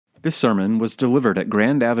This sermon was delivered at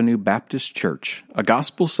Grand Avenue Baptist Church, a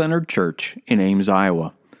gospel-centered church in Ames,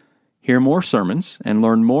 Iowa. Hear more sermons and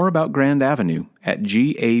learn more about Grand Avenue at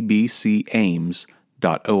gabcames.org.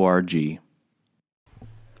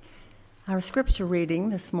 Our scripture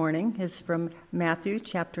reading this morning is from Matthew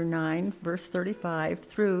chapter 9, verse 35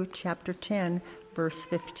 through chapter 10, verse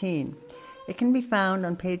 15. It can be found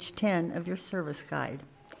on page 10 of your service guide.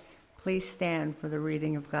 Please stand for the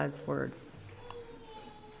reading of God's Word.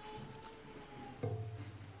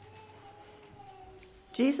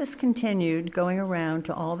 Jesus continued going around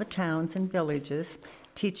to all the towns and villages,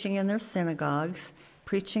 teaching in their synagogues,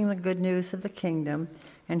 preaching the good news of the kingdom,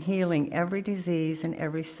 and healing every disease and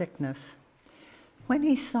every sickness. When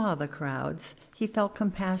he saw the crowds, he felt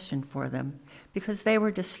compassion for them, because they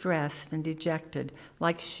were distressed and dejected,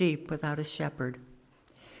 like sheep without a shepherd.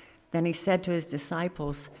 Then he said to his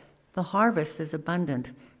disciples, "The harvest is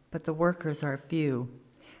abundant, but the workers are few.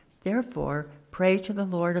 Therefore, pray to the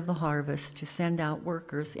Lord of the harvest to send out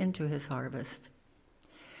workers into his harvest."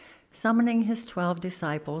 Summoning his 12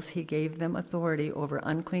 disciples, he gave them authority over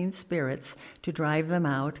unclean spirits to drive them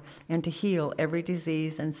out and to heal every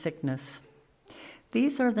disease and sickness.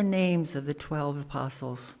 These are the names of the 12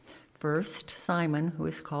 apostles. First, Simon, who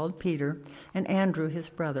is called Peter, and Andrew his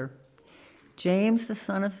brother, James the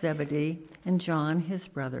son of Zebedee, and John his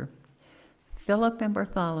brother, Philip and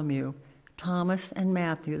Bartholomew, Thomas and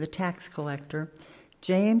Matthew the tax collector,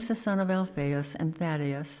 James the son of Alphaeus and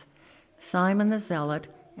Thaddeus, Simon the zealot,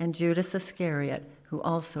 and Judas Iscariot, who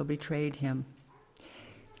also betrayed him.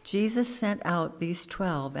 Jesus sent out these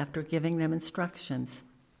 12 after giving them instructions.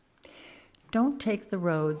 "Don't take the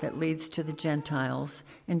road that leads to the Gentiles,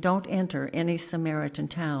 and don't enter any Samaritan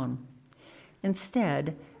town.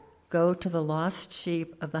 Instead, go to the lost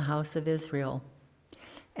sheep of the house of Israel.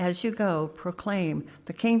 As you go, proclaim,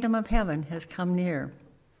 'The kingdom of heaven has come near.'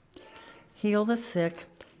 Heal the sick,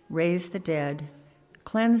 raise the dead,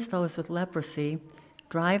 cleanse those with leprosy,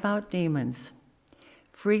 drive out demons.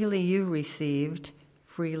 Freely you received,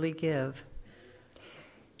 freely give.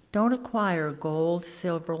 Don't acquire gold,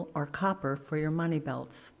 silver, or copper for your money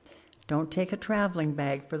belts. Don't take a traveling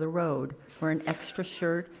bag for the road, or an extra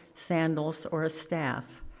shirt, sandals, or a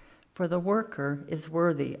staff, for the worker is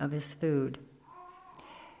worthy of his food.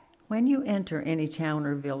 When you enter any town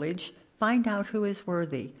or village, find out who is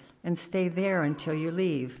worthy, and stay there until you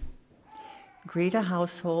leave. Greet a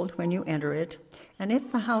household when you enter it, and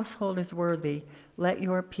if the household is worthy, let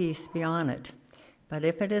your peace be on it. But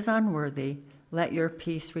if it is unworthy, let your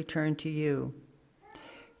peace return to you.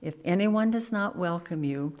 If anyone does not welcome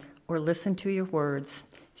you or listen to your words,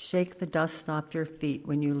 shake the dust off your feet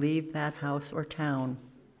when you leave that house or town.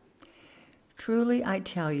 Truly, I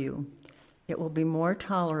tell you, it will be more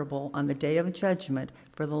tolerable on the day of judgment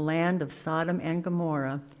for the land of Sodom and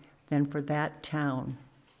Gomorrah than for that town."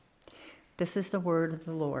 This is the word of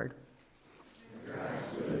the Lord. The grass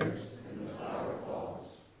withers and the flower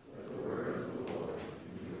falls, but the word of the Lord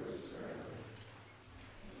endures forever.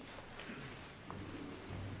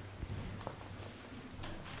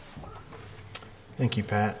 Thank you,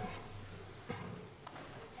 Pat.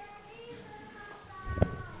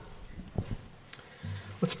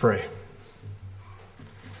 Let's pray.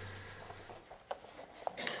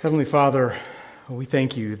 Heavenly Father, we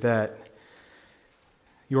thank you that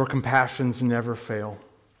your compassions never fail.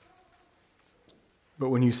 But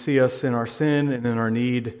when you see us in our sin and in our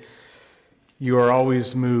need, you are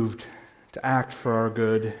always moved to act for our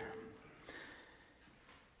good,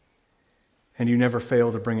 and you never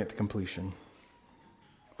fail to bring it to completion.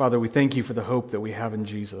 Father, we thank you for the hope that we have in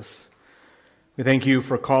Jesus. We thank you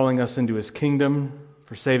for calling us into his kingdom,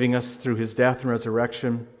 for saving us through his death and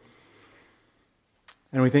resurrection.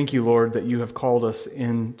 And we thank you, Lord, that you have called us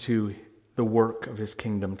into the work of his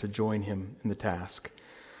kingdom to join him in the task.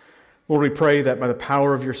 Lord, we pray that by the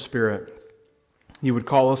power of your Spirit, you would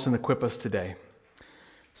call us and equip us today,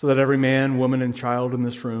 so that every man, woman, and child in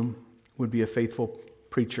this room would be a faithful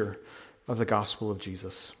preacher of the gospel of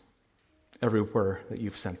Jesus, everywhere that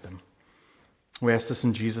you've sent them. We ask this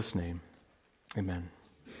in Jesus' name. Amen.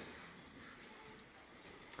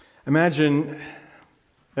 Imagine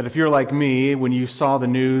that if you're like me, when you saw the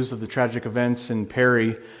news of the tragic events in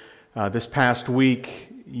Perry this past week,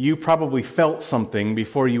 you probably felt something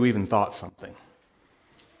before you even thought something.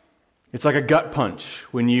 It's like a gut punch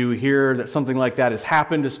when you hear that something like that has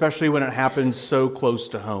happened, especially when it happens so close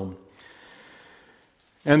to home.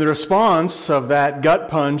 And the response of that gut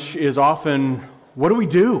punch is often, what do we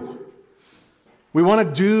do? We want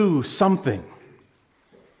to do something.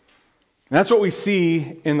 And that's what we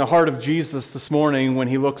see in the heart of Jesus this morning when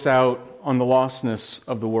he looks out on the lostness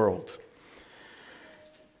of the world.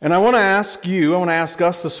 And I want to ask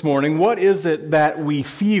us this morning, what is it that we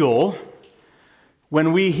feel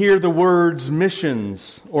when we hear the words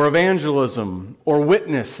missions or evangelism or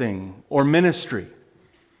witnessing or ministry?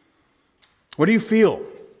 What do you feel?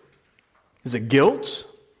 Is it guilt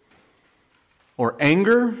or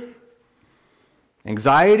anger,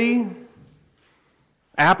 anxiety,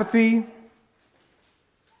 apathy,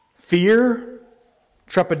 fear,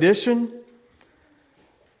 trepidation?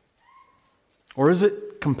 Or is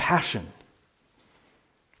it compassion?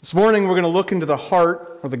 This morning we're going to look into the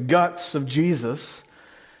heart or the guts of Jesus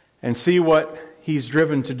and see what He's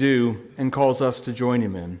driven to do and calls us to join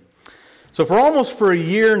Him in. So for a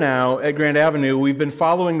year now at Grand Avenue, we've been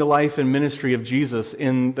following the life and ministry of Jesus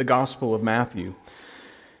in the Gospel of Matthew.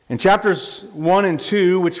 In chapters 1 and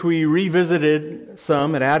 2, which we revisited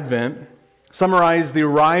some at Advent, summarize the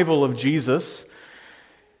arrival of Jesus,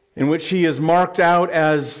 in which He is marked out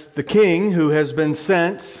as the King who has been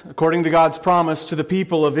sent, according to God's promise, to the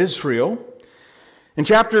people of Israel. In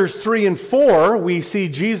chapters 3 and 4, we see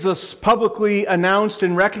Jesus publicly announced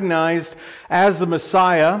and recognized as the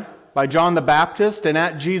Messiah by John the Baptist, and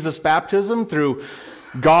at Jesus' baptism through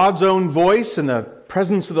God's own voice and the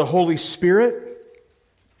presence of the Holy Spirit.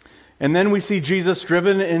 And then we see Jesus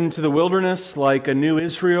driven into the wilderness like a new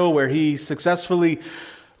Israel, where He successfully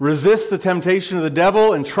resists the temptation of the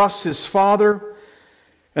devil and trusts His Father.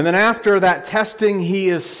 And then after that testing, He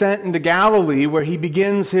is sent into Galilee, where He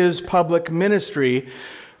begins His public ministry,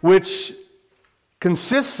 which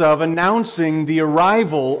consists of announcing the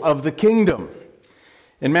arrival of the kingdom.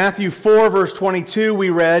 In Matthew 4, verse 22, we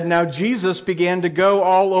read, "Now Jesus began to go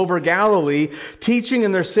all over Galilee, teaching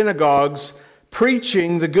in their synagogues,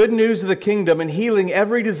 preaching the good news of the kingdom, and healing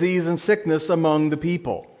every disease and sickness among the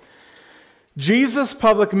people." Jesus'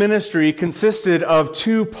 public ministry consisted of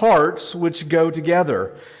two parts which go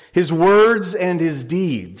together: His words and His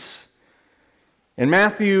deeds. In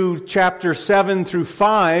Matthew chapter 7 through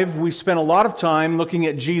 5, we spent a lot of time looking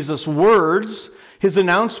at Jesus' words, His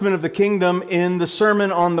announcement of the kingdom in the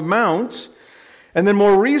Sermon on the Mount. And then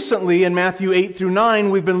more recently, in Matthew 8 through 9,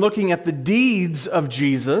 we've been looking at the deeds of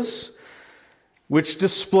Jesus, which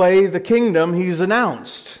display the kingdom He's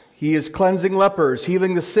announced. He is cleansing lepers,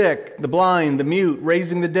 healing the sick, the blind, the mute,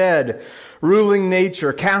 raising the dead, ruling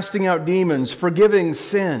nature, casting out demons, forgiving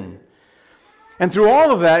sin. And through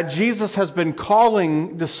all of that, Jesus has been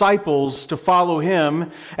calling disciples to follow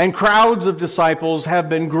Him, and crowds of disciples have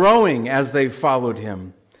been growing as they've followed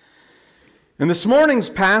Him. And this morning's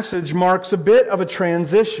passage marks a bit of a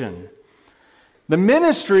transition. The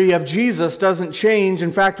ministry of Jesus doesn't change.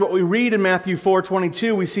 In fact, what we read in Matthew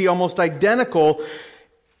 4:22, we see almost identical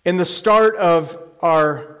in the start of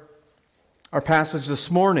our passage this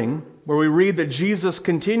morning, where we read that Jesus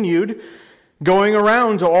continued going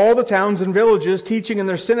around to all the towns and villages, teaching in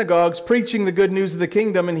their synagogues, preaching the good news of the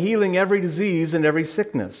kingdom, and healing every disease and every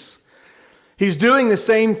sickness. He's doing the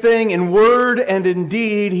same thing in word and in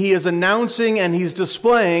deed. He is announcing and He's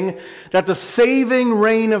displaying that the saving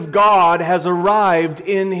reign of God has arrived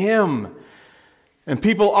in Him. And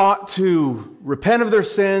people ought to repent of their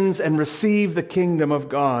sins and receive the kingdom of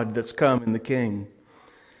God that's come in the King.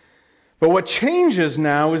 But what changes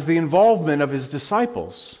now is the involvement of His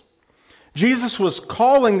disciples. Jesus was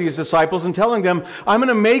calling these disciples and telling them, "I'm going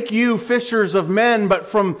to make you fishers of men," but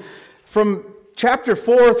from chapter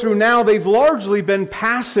 4 through now, they've largely been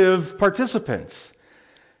passive participants.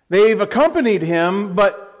 They've accompanied Him,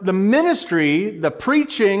 but the ministry, the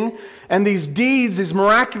preaching, and these deeds, these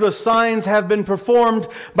miraculous signs have been performed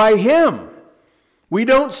by Him. We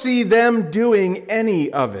don't see them doing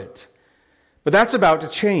any of it. But that's about to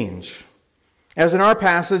change. As in our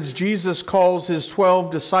passage, Jesus calls His 12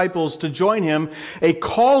 disciples to join Him, a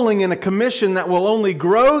calling and a commission that will only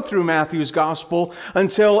grow through Matthew's gospel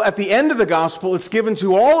until at the end of the gospel it's given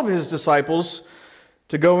to all of His disciples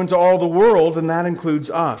to go into all the world, and that includes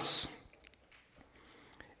us.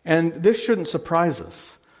 And this shouldn't surprise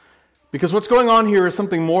us, because what's going on here is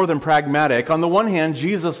something more than pragmatic. On the one hand,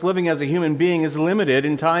 Jesus living as a human being is limited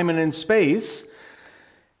in time and in space.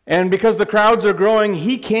 And because the crowds are growing,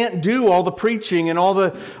 He can't do all the preaching and all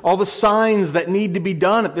the signs that need to be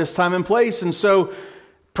done at this time and place. And so,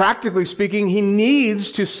 practically speaking, He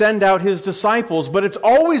needs to send out His disciples. But it's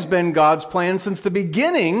always been God's plan since the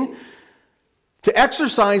beginning to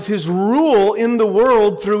exercise His rule in the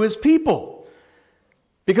world through His people.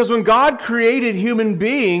 Because when God created human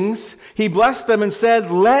beings, He blessed them and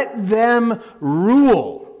said, "Let them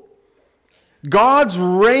rule." God's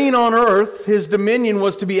reign on earth, His dominion,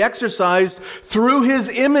 was to be exercised through His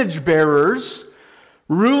image bearers,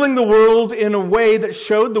 ruling the world in a way that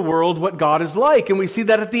showed the world what God is like. And we see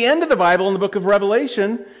that at the end of the Bible in the book of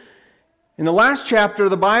Revelation. In the last chapter of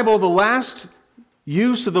the Bible, the last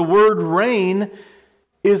use of the word reign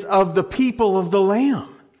is of the people of the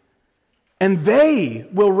Lamb. And they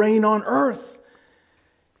will reign on earth.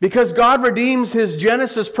 Because God redeems His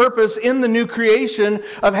Genesis purpose in the new creation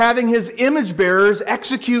of having His image bearers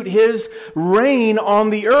execute His reign on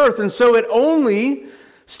the earth. And so it only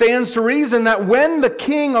stands to reason that when the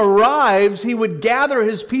King arrives, He would gather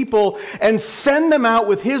His people and send them out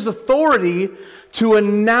with His authority to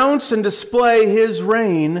announce and display His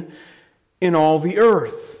reign in all the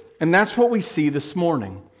earth. And that's what we see this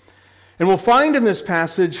morning. And we'll find in this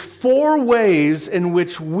passage 4 ways in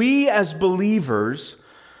which we as believers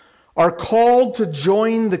are called to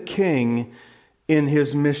join the King in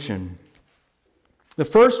His mission. The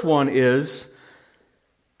first one is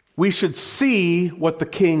we should see what the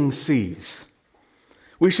King sees.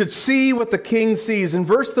 We should see what the King sees. In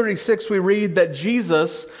verse 36 we read that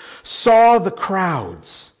Jesus saw the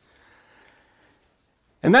crowds.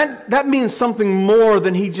 And that means something more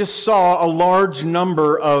than He just saw a large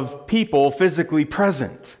number of people physically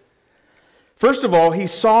present. First of all, He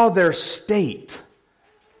saw their state.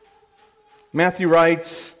 Matthew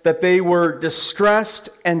writes that they were distressed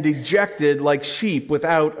and dejected like sheep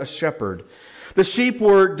without a shepherd. The sheep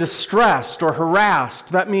were distressed or harassed.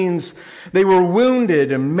 That means they were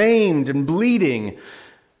wounded and maimed and bleeding,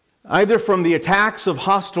 either from the attacks of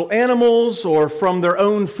hostile animals or from their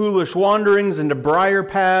own foolish wanderings into briar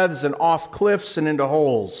paths and off cliffs and into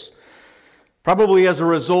holes. Probably as a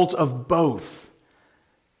result of both.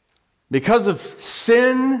 Because of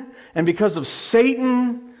sin and because of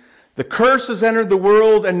Satan, the curse has entered the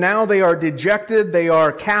world, and now they are dejected, they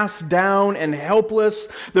are cast down and helpless.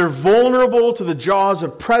 They're vulnerable to the jaws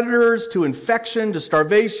of predators, to infection, to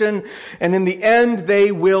starvation, and in the end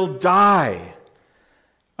they will die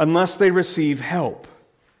unless they receive help.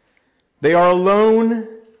 They are alone,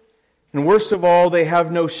 and worst of all, they have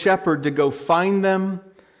no shepherd to go find them,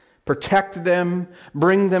 protect them,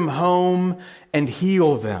 bring them home, and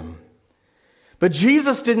heal them. But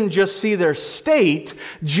Jesus didn't just see their state,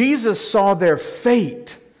 Jesus saw their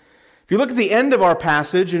fate. If you look at the end of our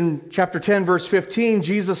passage in chapter 10, verse 15,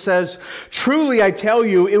 Jesus says, "Truly I tell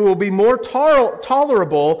you, it will be more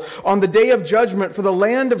tolerable on the day of judgment for the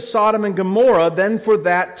land of Sodom and Gomorrah than for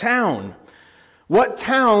that town." What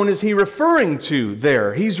town is He referring to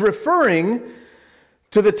there? He's referring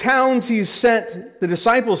to the towns He's sent the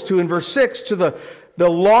disciples to in verse 6, to the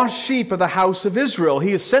lost sheep of the house of Israel.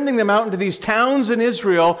 He is sending them out into these towns in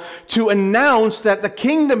Israel to announce that the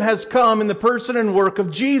kingdom has come in the person and work of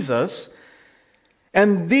Jesus.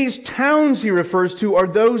 And these towns He refers to are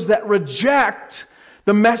those that reject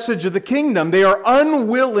the message of the kingdom. They are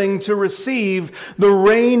unwilling to receive the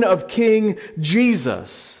reign of King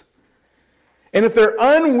Jesus. And if they're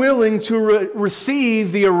unwilling to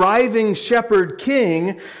receive the arriving shepherd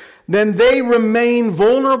king, then they remain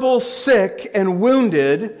vulnerable, sick, and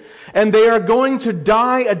wounded, and they are going to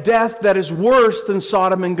die a death that is worse than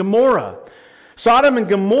Sodom and Gomorrah. Sodom and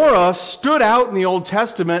Gomorrah stood out in the Old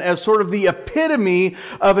Testament as sort of the epitome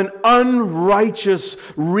of an unrighteous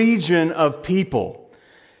region of people.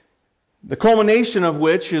 The culmination of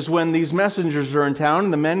which is when these messengers are in town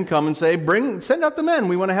and the men come and say, send out the men,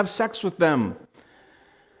 we want to have sex with them.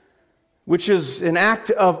 Which is an act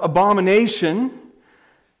of abomination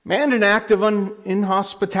and an act of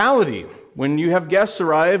inhospitality. When you have guests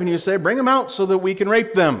arrive and you say, bring them out so that we can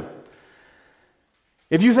rape them.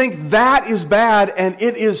 If you think that is bad, and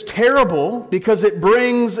it is terrible because it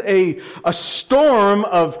brings a storm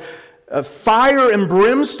of fire and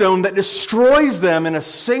brimstone that destroys them in a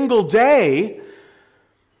single day,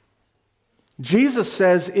 Jesus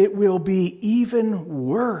says it will be even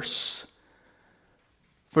worse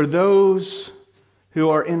for those who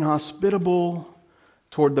are inhospitable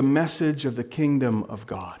toward the message of the kingdom of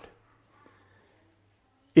God.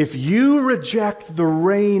 If you reject the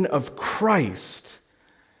reign of Christ,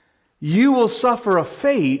 you will suffer a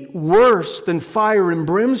fate worse than fire and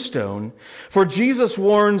brimstone. For Jesus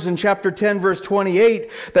warns in chapter 10, verse 28,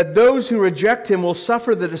 that those who reject Him will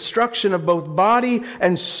suffer the destruction of both body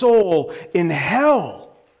and soul in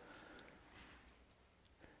hell.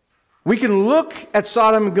 We can look at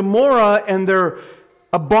Sodom and Gomorrah and their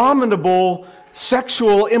abominable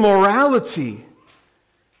sexual immorality.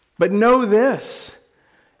 But know this,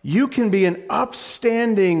 you can be an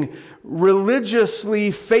upstanding,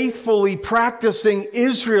 religiously, faithfully practicing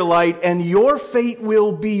Israelite, and your fate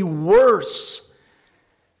will be worse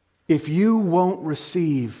if you won't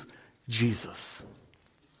receive Jesus.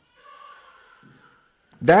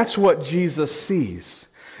 That's what Jesus sees.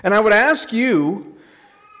 And I would ask you,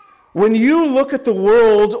 when you look at the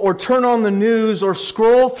world or turn on the news or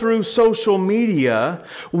scroll through social media,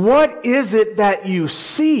 what is it that you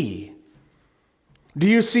see? Do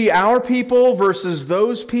you see our people versus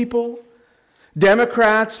those people?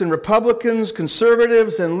 Democrats and Republicans,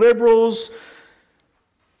 conservatives and liberals,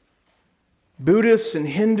 Buddhists and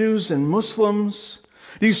Hindus and Muslims?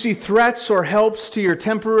 Do you see threats or helps to your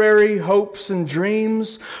temporary hopes and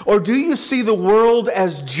dreams? Or do you see the world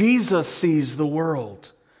as Jesus sees the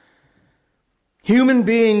world? Human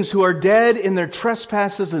beings who are dead in their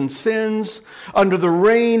trespasses and sins, under the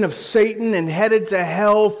reign of Satan and headed to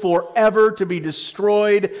hell forever to be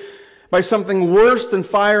destroyed by something worse than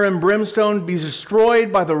fire and brimstone, be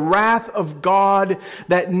destroyed by the wrath of God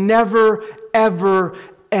that never, ever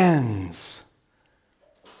ends.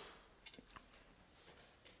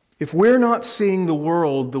 If we're not seeing the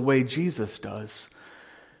world the way Jesus does,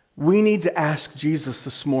 we need to ask Jesus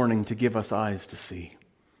this morning to give us eyes to see.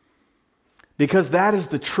 Because that is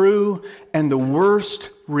the true and the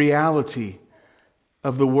worst reality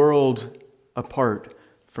of the world apart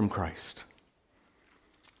from Christ.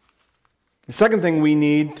 The second thing we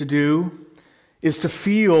need to do is to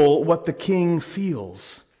feel what the King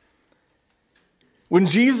feels. When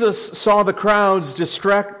Jesus saw the crowds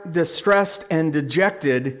distressed and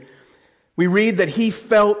dejected, we read that he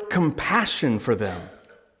felt compassion for them.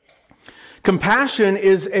 Compassion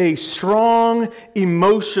is a strong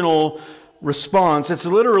emotional response. It's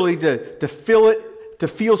literally to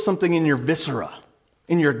feel something in your viscera,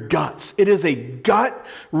 in your guts. It is a gut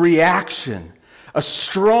reaction, a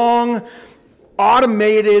strong,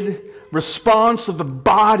 automated response of the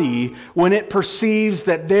body when it perceives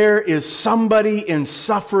that there is somebody in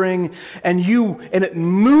suffering, and it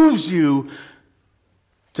moves you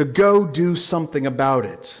to go do something about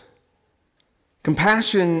it.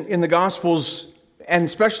 Compassion in the Gospels, and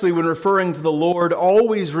especially when referring to the Lord,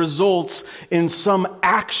 always results in some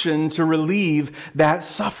action to relieve that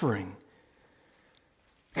suffering.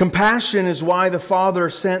 Compassion is why the Father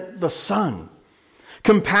sent the Son.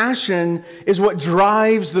 Compassion is what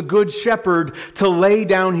drives the Good Shepherd to lay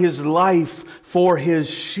down his life for his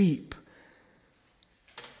sheep.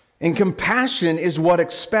 And compassion is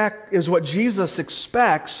what Jesus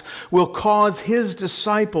expects will cause his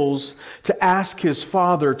disciples to ask his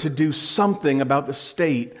Father to do something about the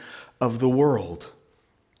state of the world.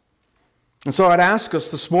 And so I'd ask us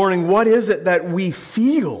this morning, what is it that we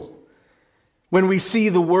feel when we see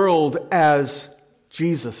the world as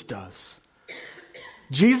Jesus does?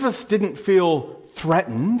 Jesus didn't feel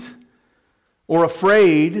threatened or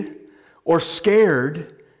afraid or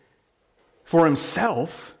scared for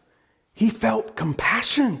himself. He felt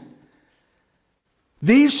compassion.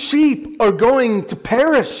 These sheep are going to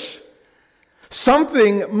perish.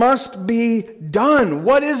 Something must be done.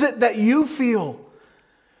 What is it that you feel?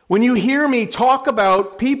 When you hear me talk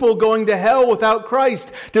about people going to hell without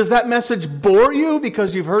Christ, does that message bore you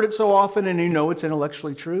because you've heard it so often and you know it's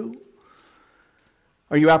intellectually true?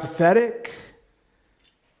 Are you apathetic?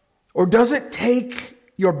 Or does it take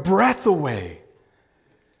your breath away?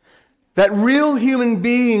 That real human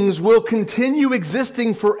beings will continue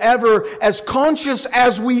existing forever as conscious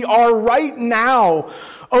as we are right now,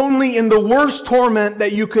 only in the worst torment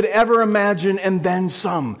that you could ever imagine and then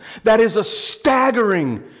some. That is a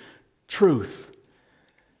staggering truth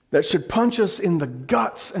that should punch us in the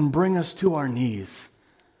guts and bring us to our knees.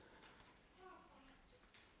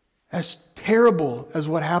 As terrible as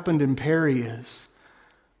what happened in Perry is,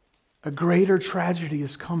 a greater tragedy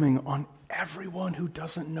is coming on everyone who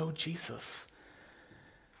doesn't know Jesus.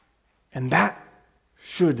 And that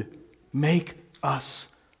should make us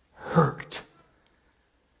hurt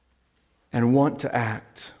and want to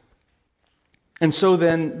act. And so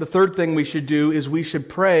then the third thing we should do is we should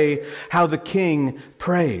pray how the King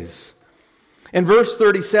prays. In verse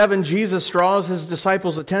 37, Jesus draws his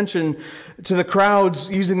disciples' attention to the crowds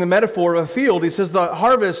using the metaphor of a field. He says the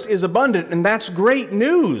harvest is abundant, and that's great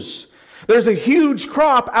news. There's a huge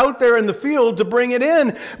crop out there in the field to bring it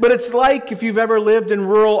in. But it's like if you've ever lived in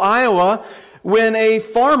rural Iowa, when a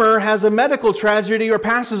farmer has a medical tragedy or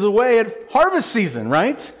passes away at harvest season,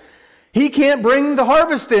 right? He can't bring the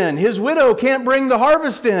harvest in. His widow can't bring the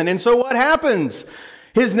harvest in. And so what happens?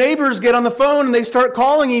 His neighbors get on the phone and they start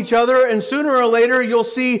calling each other, and sooner or later you'll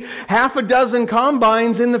see half a dozen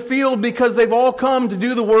combines in the field because they've all come to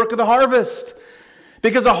do the work of the harvest.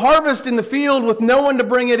 Because a harvest in the field with no one to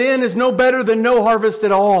bring it in is no better than no harvest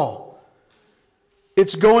at all.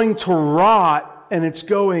 It's going to rot and it's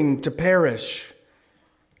going to perish.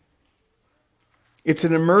 It's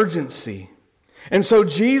an emergency. And so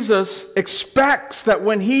Jesus expects that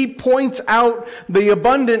when he points out the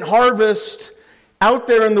abundant harvest out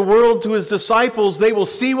there in the world to his disciples, they will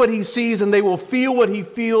see what he sees and they will feel what he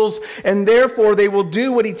feels, and therefore they will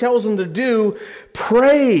do what he tells them to do.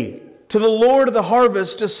 Pray to the Lord of the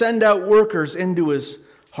harvest to send out workers into his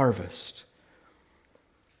harvest.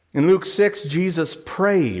 In Luke 6, Jesus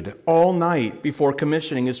prayed all night before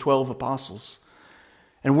commissioning his 12 apostles.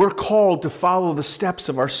 And we're called to follow the steps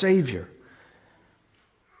of our Savior.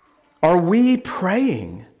 Are we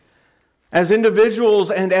praying as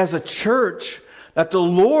individuals and as a church that the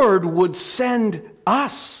Lord would send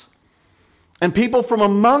us and people from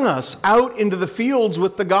among us out into the fields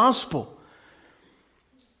with the gospel?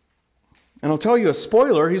 And I'll tell you a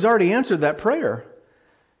spoiler, he's already answered that prayer.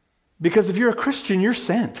 Because if you're a Christian, you're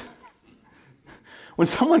sent. When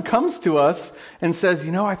someone comes to us and says,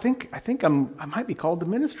 I think I might be called to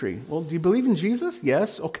ministry. Well, do you believe in Jesus?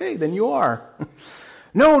 Yes. Okay, then you are.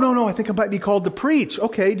 No, I think I might be called to preach.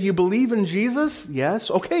 Okay, do you believe in Jesus? Yes.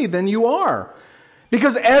 Okay, then you are.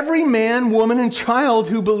 Because every man, woman, and child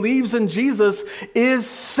who believes in Jesus is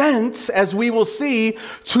sent, as we will see,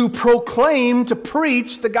 to proclaim, to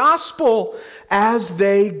preach the gospel as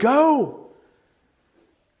they go.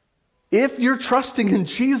 If you're trusting in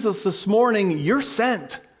Jesus this morning, you're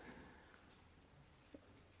sent.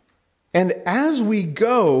 And as we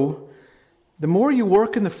go, the more you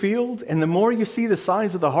work in the field, and the more you see the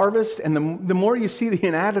size of the harvest, and the more you see the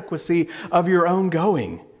inadequacy of your own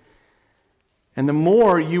going. And the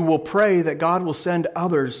more you will pray that God will send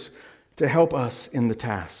others to help us in the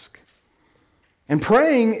task. And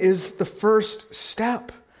praying is the first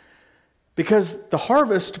step, because the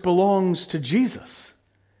harvest belongs to Jesus.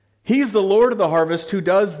 He's the Lord of the harvest who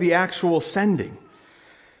does the actual sending.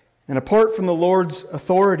 And apart from the Lord's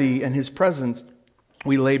authority and his presence,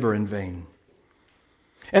 we labor in vain.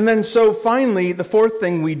 And then so finally, the fourth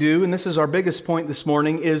thing we do, and this is our biggest point this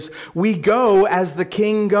morning, is we go as the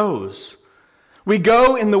King goes. We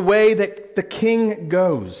go in the way that the King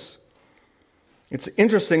goes. It's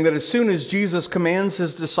interesting that as soon as Jesus commands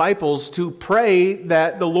his disciples to pray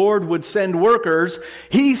that the Lord would send workers,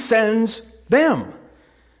 he sends them.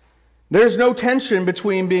 There's no tension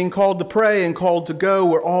between being called to pray and called to go.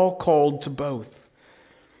 We're all called to both.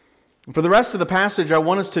 And for the rest of the passage, I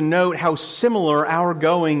want us to note how similar our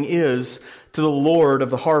going is to the Lord of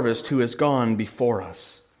the harvest who has gone before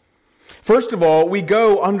us. First of all, we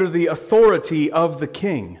go under the authority of the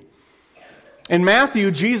King. In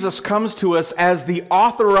Matthew, Jesus comes to us as the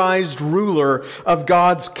authorized ruler of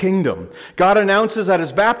God's kingdom. God announces at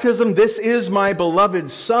his baptism, "This is my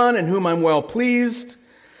beloved Son, in whom I'm well pleased."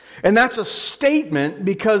 And that's a statement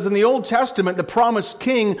because in the Old Testament, the promised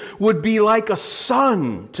king would be like a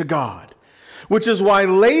son to God. Which is why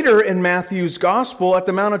later in Matthew's gospel at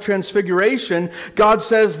the Mount of Transfiguration, God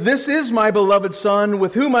says, "This is my beloved Son,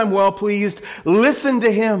 with whom I'm well pleased. Listen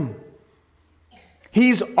to him.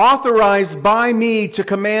 He's authorized by me to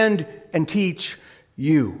command and teach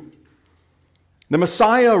you." The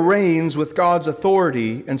Messiah reigns with God's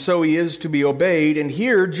authority, and so he is to be obeyed. And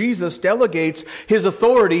here, Jesus delegates his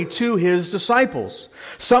authority to his disciples.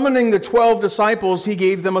 Summoning the 12 disciples, he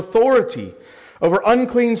gave them authority over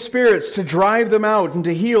unclean spirits to drive them out and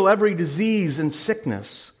to heal every disease and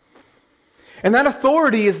sickness. And that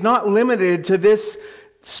authority is not limited to this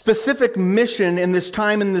specific mission in this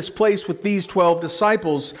time and this place with these 12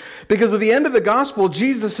 disciples. Because at the end of the gospel,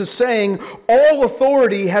 Jesus is saying, "All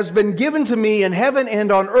authority has been given to me in heaven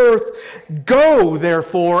and on earth. Go,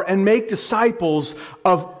 therefore, and make disciples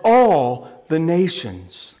of all the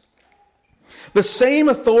nations." The same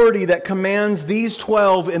authority that commands these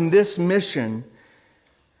 12 in this mission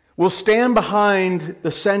will stand behind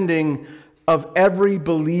the sending of every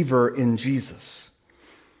believer in Jesus.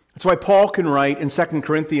 That's why Paul can write in 2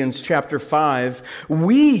 Corinthians chapter 5,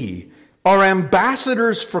 "We are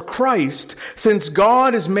ambassadors for Christ, since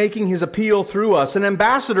God is making his appeal through us." An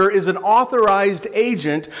ambassador is an authorized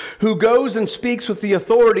agent who goes and speaks with the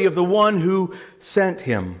authority of the one who sent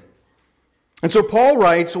him. And so Paul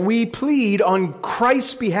writes, "We plead on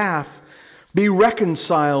Christ's behalf, be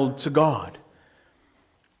reconciled to God."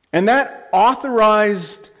 And that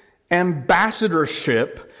authorized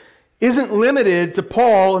ambassadorship isn't limited to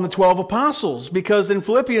Paul and the 12 apostles, because in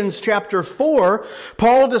Philippians chapter 4,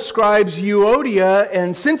 Paul describes Euodia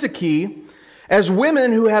and Syntyche as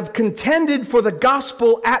women who have contended for the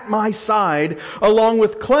gospel at my side, along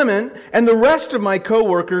with Clement and the rest of my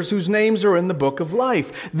co-workers whose names are in the book of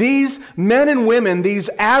life. These men and women, these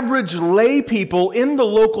average lay people in the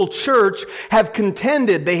local church have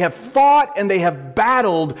contended, they have fought, and they have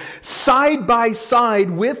battled side by side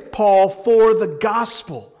with Paul for the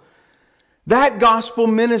gospel. That gospel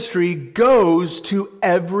ministry goes to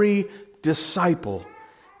every disciple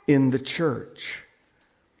in the church.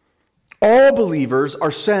 All believers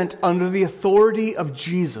are sent under the authority of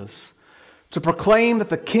Jesus to proclaim that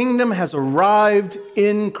the kingdom has arrived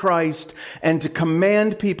in Christ and to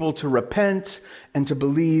command people to repent and to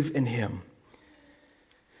believe in Him.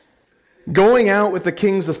 Going out with the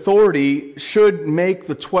king's authority should make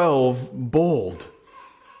the 12 bold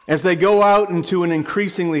as they go out into an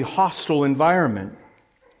increasingly hostile environment.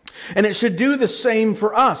 And it should do the same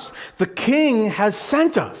for us. The king has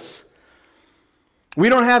sent us. We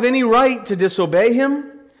don't have any right to disobey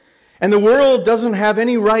him, and the world doesn't have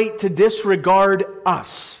any right to disregard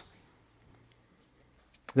us.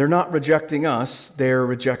 They're not rejecting us, they're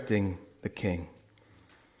rejecting the king.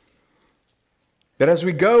 But as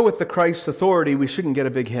we go with the Christ's authority, we shouldn't get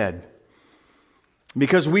a big head,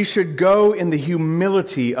 because we should go in the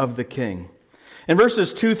humility of the king. In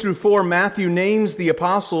verses 2 through 4, Matthew names the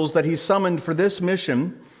apostles that he summoned for this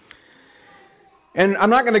mission. And I'm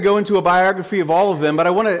not going to go into a biography of all of them, but I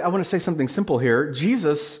want to say something simple here.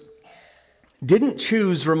 Jesus didn't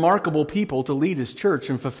choose remarkable people to lead his church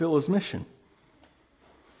and fulfill his mission.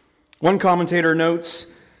 One commentator notes,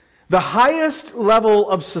 the highest level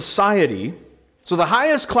of society, so the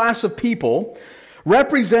highest class of people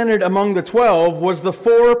represented among the 12 was the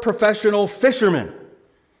 4 professional fishermen,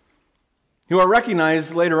 who are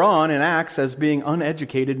recognized later on in Acts as being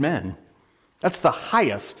uneducated men. That's the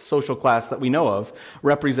highest social class that we know of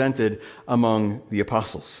represented among the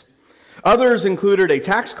apostles. Others included a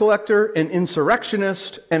tax collector, an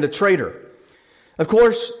insurrectionist, and a traitor. Of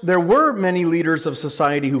course, there were many leaders of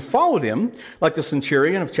society who followed him, like the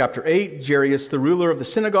centurion of chapter 8, Jairus the ruler of the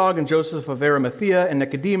synagogue, and Joseph of Arimathea, and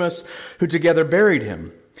Nicodemus, who together buried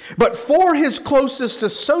him. But for his closest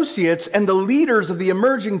associates and the leaders of the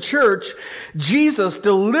emerging church, Jesus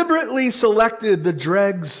deliberately selected the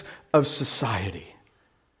dregs of society.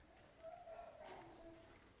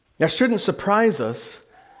 That shouldn't surprise us,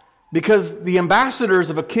 because the ambassadors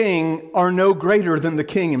of a king are no greater than the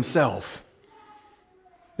king himself.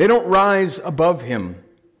 They don't rise above him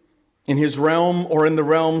in his realm or in the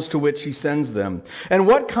realms to which he sends them. And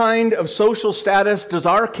what kind of social status does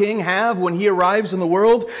our king have when he arrives in the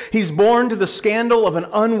world? He's born to the scandal of an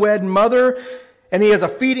unwed mother, and he has a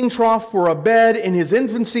feeding trough for a bed. In his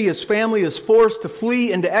infancy, his family is forced to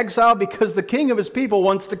flee into exile because the king of his people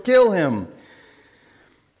wants to kill him.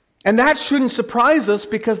 And that shouldn't surprise us,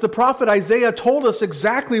 because the prophet Isaiah told us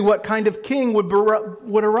exactly what kind of king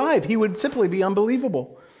would arrive. He would simply be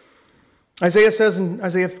unbelievable. Isaiah says in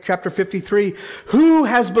Isaiah chapter 53, "Who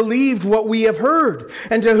has believed what we have heard?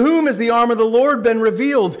 And to whom has the arm of the Lord been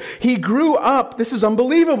revealed? He grew up," this is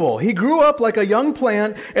unbelievable, "he grew up like a young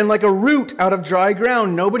plant and like a root out of dry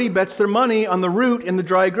ground." Nobody bets their money on the root in the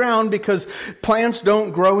dry ground, because plants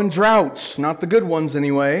don't grow in droughts, not the good ones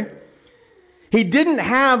anyway. He didn't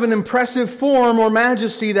have an impressive form or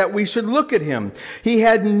majesty that we should look at him. He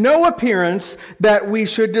had no appearance that we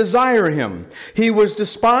should desire him. He was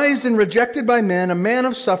despised and rejected by men, a man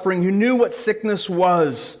of suffering who knew what sickness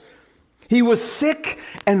was. He was sick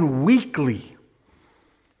and weakly.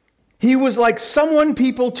 He was like someone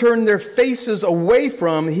people turned their faces away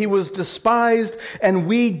from. He was despised, and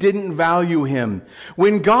we didn't value him.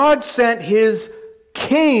 When God sent his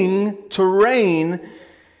king to reign,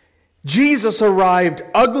 Jesus arrived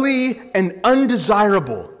ugly and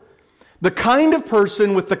undesirable. The kind of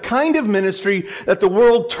person with the kind of ministry that the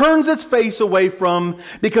world turns its face away from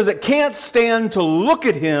because it can't stand to look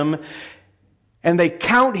at him, and they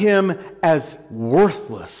count him as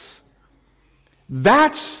worthless.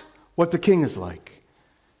 That's what the king is like.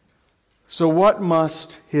 So what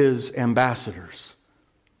must his ambassadors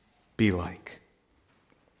be like?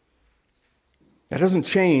 That doesn't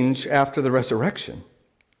change after the resurrection.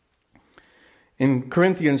 In 1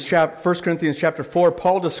 Corinthians chapter 4,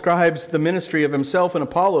 Paul describes the ministry of himself and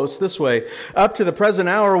Apollos this way: "Up to the present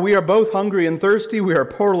hour, we are both hungry and thirsty. We are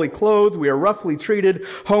poorly clothed. We are roughly treated,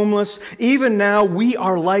 homeless. Even now, we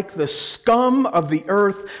are like the scum of the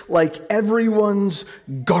earth, like everyone's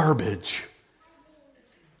garbage."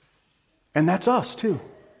 And that's us, too.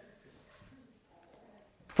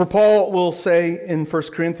 For Paul will say in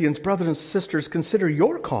 1 Corinthians, "Brothers and sisters, consider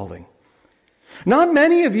your calling. Not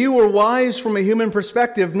many of you are wise from a human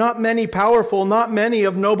perspective, not many powerful, not many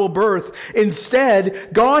of noble birth. Instead,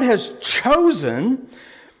 God has chosen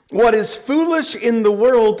what is foolish in the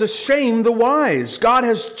world to shame the wise. God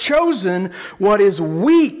has chosen what is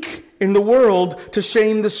weak in the world to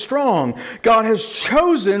shame the strong. God has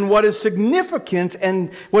chosen what is significant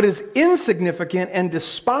and what is insignificant and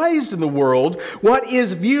despised in the world, what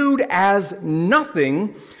is viewed as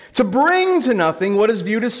nothing, to bring to nothing what is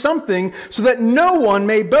viewed as something, so that no one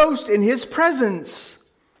may boast in his presence.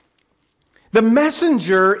 The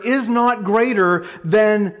messenger is not greater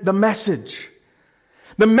than the message.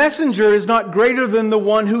 The messenger is not greater than the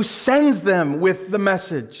one who sends them with the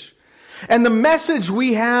message. And the message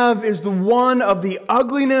we have is the one of the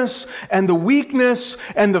ugliness and the weakness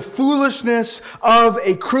and the foolishness of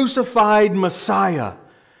a crucified Messiah.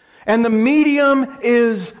 And the medium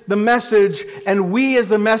is the message, and we as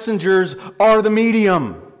the messengers are the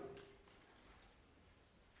medium.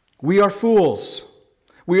 We are fools.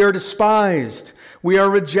 We are despised. We are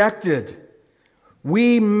rejected.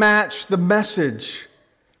 We match the message.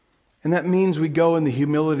 And that means we go in the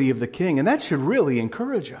humility of the King. And that should really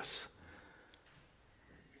encourage us.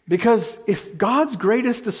 Because if God's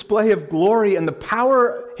greatest display of glory and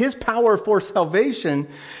His power for salvation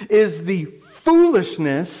is the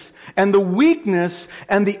foolishness and the weakness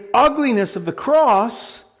and the ugliness of the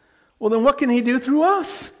cross, well, then what can He do through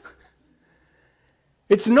us?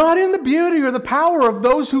 It's not in the beauty or the power of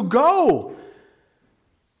those who go.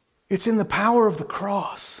 It's in the power of the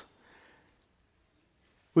cross,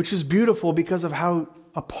 which is beautiful because of how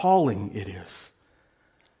appalling it is.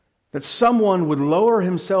 That someone would lower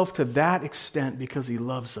himself to that extent because he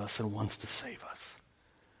loves us and wants to save us.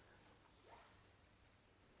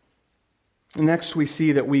 Next, we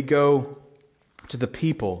see that we go to the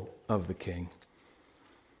people of the King.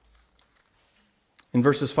 In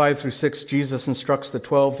verses 5 through 6, Jesus instructs the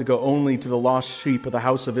 12 to go only to the lost sheep of the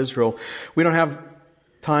house of Israel. We don't have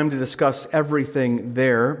time to discuss everything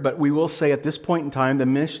there, but we will say at this point in time, the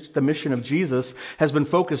mission of Jesus has been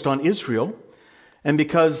focused on Israel. And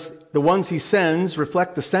because the ones He sends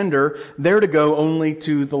reflect the sender, they're to go only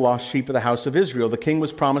to the lost sheep of the house of Israel. The King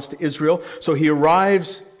was promised to Israel, so He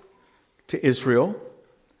arrives to Israel,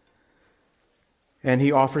 and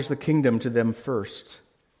He offers the kingdom to them first.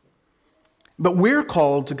 But we're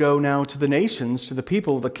called to go now to the nations, to the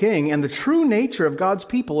people of the King, and the true nature of God's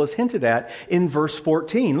people is hinted at in verse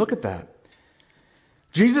 14. Look at that.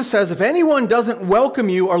 Jesus says, if anyone doesn't welcome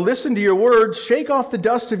you or listen to your words, shake off the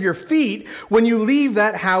dust of your feet when you leave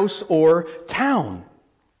that house or town.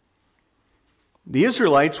 The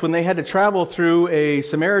Israelites, when they had to travel through a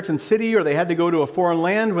Samaritan city or they had to go to a foreign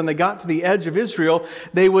land, when they got to the edge of Israel,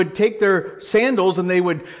 they would take their sandals and they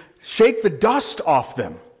would shake the dust off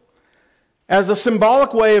them, as a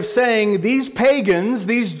symbolic way of saying, these pagans,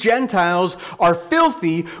 these Gentiles are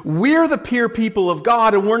filthy. We're the pure people of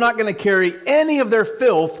God, and we're not going to carry any of their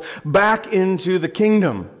filth back into the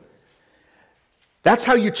kingdom. That's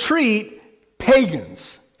how you treat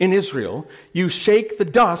pagans in Israel. You shake the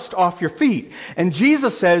dust off your feet. And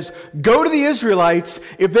Jesus says, go to the Israelites.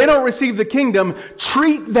 If they don't receive the kingdom,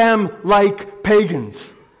 treat them like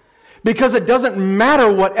pagans. Because it doesn't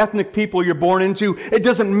matter what ethnic people you're born into. It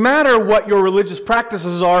doesn't matter what your religious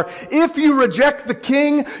practices are. If you reject the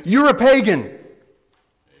King, you're a pagan. Amen.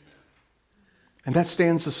 And that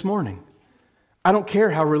stands this morning. I don't care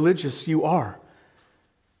how religious you are.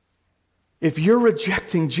 If you're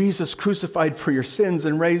rejecting Jesus crucified for your sins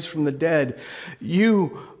and raised from the dead,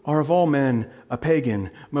 you are of all men a pagan,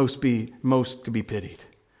 most to be pitied.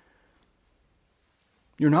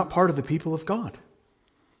 You're not part of the people of God,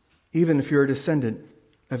 even if you're a descendant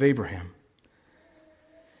of Abraham.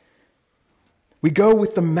 We go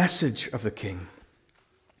with the message of the King.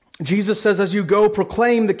 Jesus says, as you go,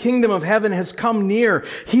 proclaim the kingdom of heaven has come near.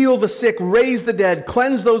 Heal the sick, raise the dead,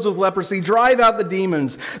 cleanse those with leprosy, drive out the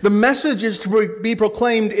demons. The message is to be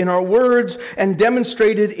proclaimed in our words and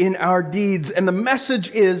demonstrated in our deeds. And the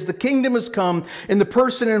message is the kingdom has come in the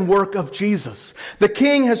person and work of Jesus. The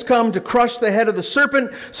King has come to crush the head of the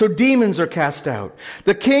serpent so demons are cast out.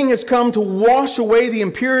 The King has come to wash away the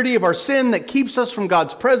impurity of our sin that keeps us from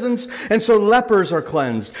God's presence, and so lepers are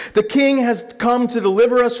cleansed. The King has come to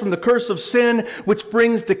deliver us from the curse of sin, which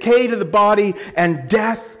brings decay to the body and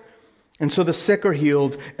death. And so the sick are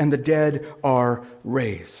healed and the dead are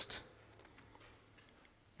raised.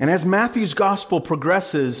 And as Matthew's gospel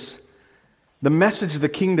progresses, the message of the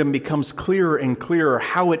kingdom becomes clearer and clearer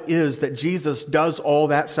how it is that Jesus does all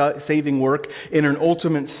that saving work in an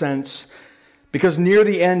ultimate sense. Because near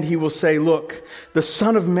the end he will say, look, the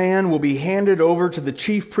Son of Man will be handed over to the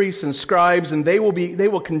chief priests and scribes, and they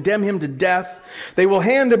will condemn him to death. They will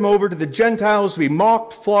hand him over to the Gentiles to be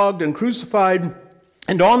mocked, flogged, and crucified,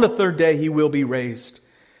 and on the third day he will be raised.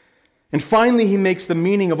 And finally he makes the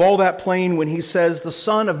meaning of all that plain when he says, the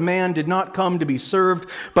Son of Man did not come to be served,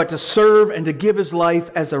 but to serve and to give his life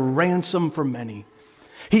as a ransom for many.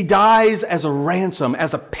 He dies as a ransom,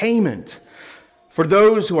 as a payment for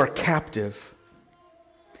those who are captive.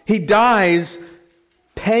 He dies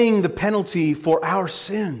paying the penalty for our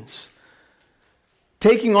sins,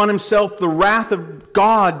 taking on himself the wrath of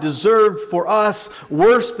God deserved for us,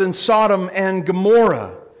 worse than Sodom and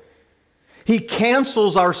Gomorrah. He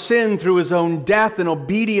cancels our sin through his own death and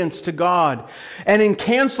obedience to God. And in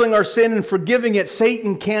canceling our sin and forgiving it,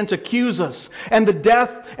 Satan can't accuse us. And the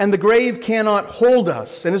death and the grave cannot hold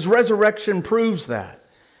us. And his resurrection proves that.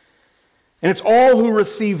 And it's all who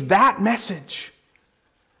receive that message,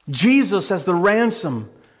 Jesus as the ransom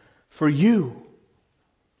for you,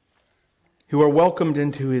 who are welcomed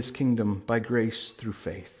into his kingdom by grace through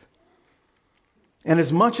faith. And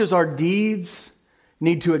as much as our deeds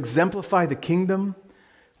need to exemplify the kingdom,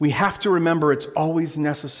 we have to remember it's always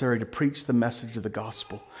necessary to preach the message of the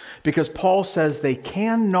gospel. Because Paul says they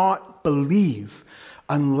cannot believe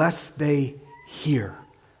unless they hear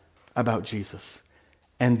about Jesus.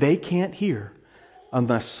 And they can't hear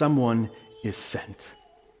unless someone is sent.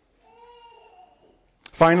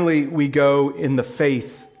 Finally, we go in the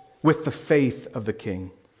faith, with the faith of the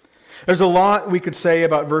King. There's a lot we could say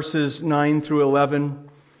about verses 9 through 11.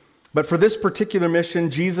 But for this particular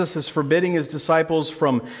mission, Jesus is forbidding his disciples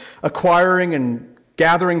from acquiring and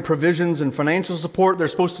gathering provisions and financial support. They're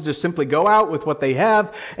supposed to just simply go out with what they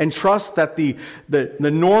have and trust that the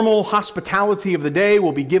normal hospitality of the day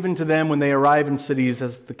will be given to them when they arrive in cities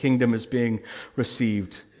as the kingdom is being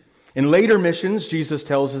received. In later missions, Jesus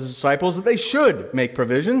tells his disciples that they should make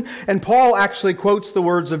provision, and Paul actually quotes the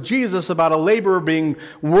words of Jesus about a laborer being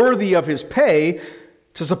worthy of his pay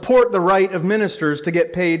to support the right of ministers to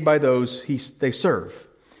get paid by those they serve.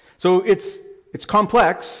 So it's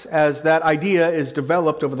complex as that idea is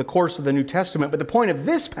developed over the course of the New Testament. But the point of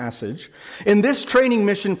this passage, in this training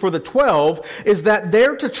mission for the 12, is that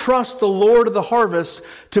they're to trust the Lord of the harvest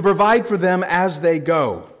to provide for them as they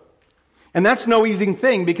go. And that's no easy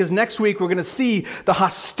thing, because next week we're going to see the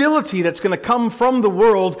hostility that's going to come from the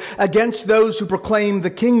world against those who proclaim the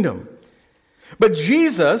kingdom. But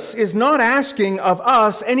Jesus is not asking of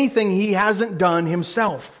us anything he hasn't done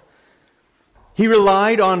himself. He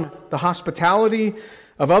relied on the hospitality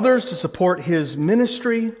of others to support his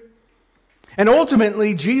ministry. And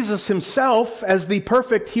ultimately, Jesus himself, as the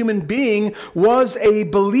perfect human being, was a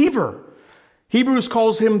believer. Hebrews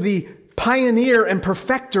calls him the pioneer and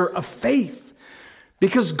perfecter of faith,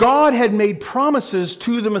 because God had made promises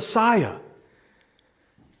to the Messiah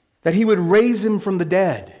that he would raise him from the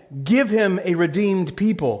dead, give him a redeemed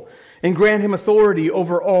people, and grant him authority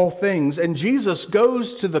over all things. And Jesus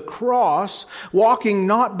goes to the cross, walking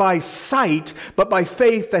not by sight, but by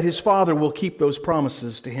faith that his Father will keep those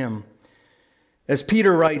promises to him. As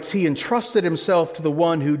Peter writes, he entrusted himself to the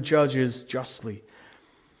one who judges justly.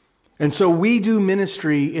 And so we do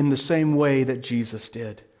ministry in the same way that Jesus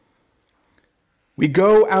did. We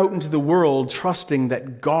go out into the world trusting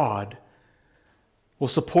that God will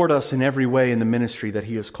support us in every way in the ministry that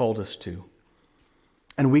he has called us to.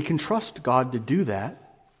 And we can trust God to do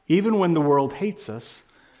that, even when the world hates us,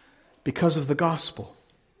 because of the gospel.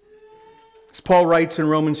 As Paul writes in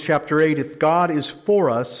Romans chapter 8, if God is for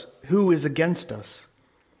us, who is against us?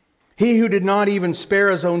 He who did not even spare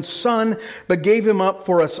his own son, but gave him up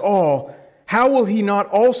for us all, how will he not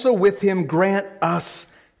also with him grant us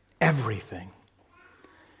everything?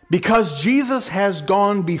 Because Jesus has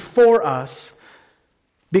gone before us,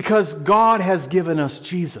 because God has given us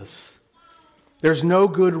Jesus, there's no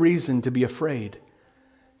good reason to be afraid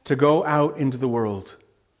to go out into the world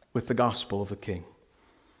with the gospel of the King.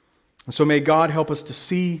 And so may God help us to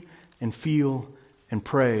see and feel and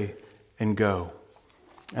pray and go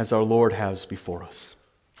as our Lord has before us.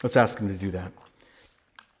 Let's ask him to do that.